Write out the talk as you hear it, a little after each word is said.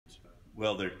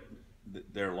Well,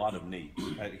 there are a lot of needs.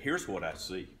 Here's what I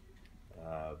see.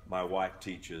 My wife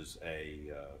teaches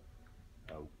a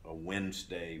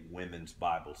Wednesday women's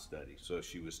Bible study. So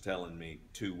she was telling me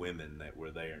two women that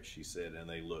were there, and she said, and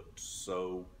they looked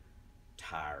so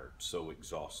tired, so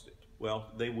exhausted.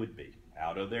 Well, they would be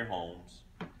out of their homes.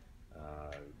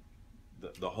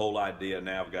 The whole idea,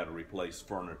 now I've got to replace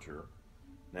furniture.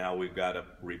 Now we've got to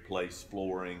replace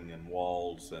flooring and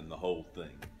walls and the whole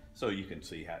thing. So you can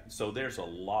see how, so there's a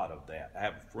lot of that. I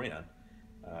have a friend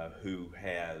who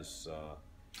has,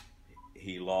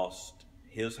 he lost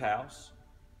his house,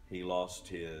 he lost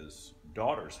his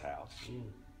daughter's house,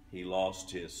 he lost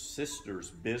his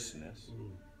sister's business,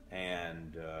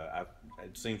 and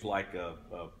it seems like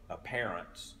a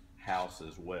parent's house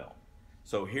as well.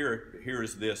 So here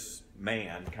is this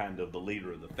man, kind of the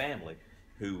leader of the family,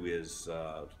 who is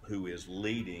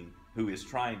leading, who is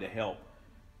trying to help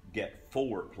get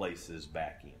 4 places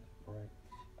back in.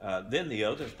 Right. Then the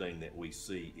other thing that we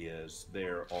see is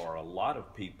there are a lot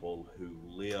of people who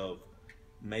live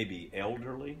maybe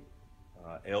elderly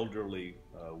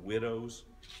widows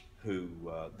who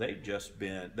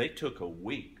they took a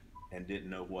week and didn't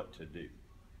know what to do,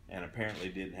 and apparently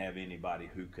didn't have anybody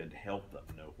who could help them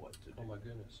know what to do. Oh my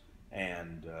goodness.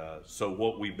 And so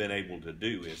what we've been able to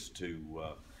do is to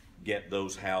get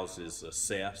those houses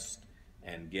assessed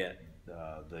and get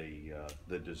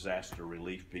the disaster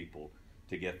relief people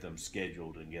to get them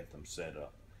scheduled and get them set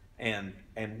up. And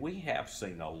we have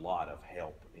seen a lot of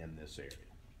help in this area.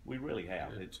 We really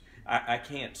have. I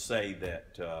can't say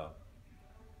that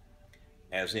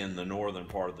as in the northern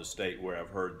part of the state where I've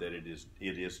heard that it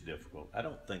is difficult. I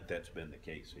don't think that's been the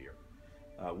case here.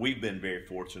 We've been very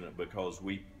fortunate because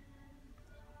we've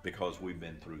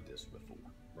been through this before.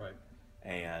 Right.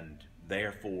 And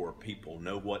therefore people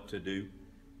know what to do.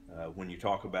 When you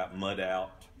talk about mud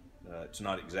out, it's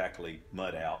not exactly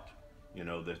mud out,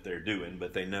 that they're doing,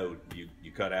 but they know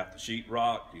you cut out the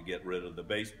sheetrock, you get rid of the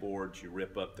baseboards, you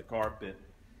rip up the carpet,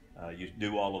 you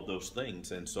do all of those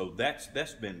things, and so that's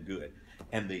been good.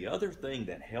 And the other thing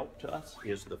that helped us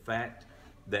is the fact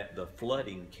that the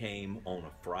flooding came on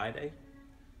a Friday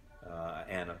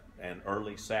and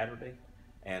early Saturday,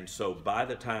 and so by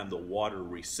the time the water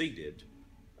receded,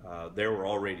 there were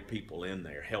already people in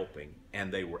there helping,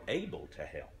 and they were able to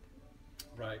help.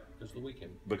 Right, because the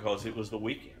weekend. Because it was the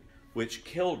weekend, which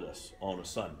killed us on a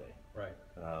Sunday. Right.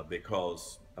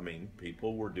 Because,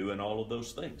 people were doing all of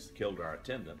those things, killed our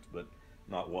attendance, but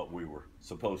not what we were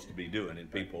supposed to be doing.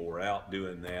 And people were out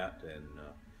doing that, and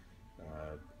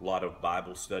a lot of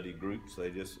Bible study groups, they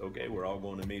just, okay, we're all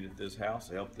going to meet at this house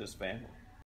to help this family.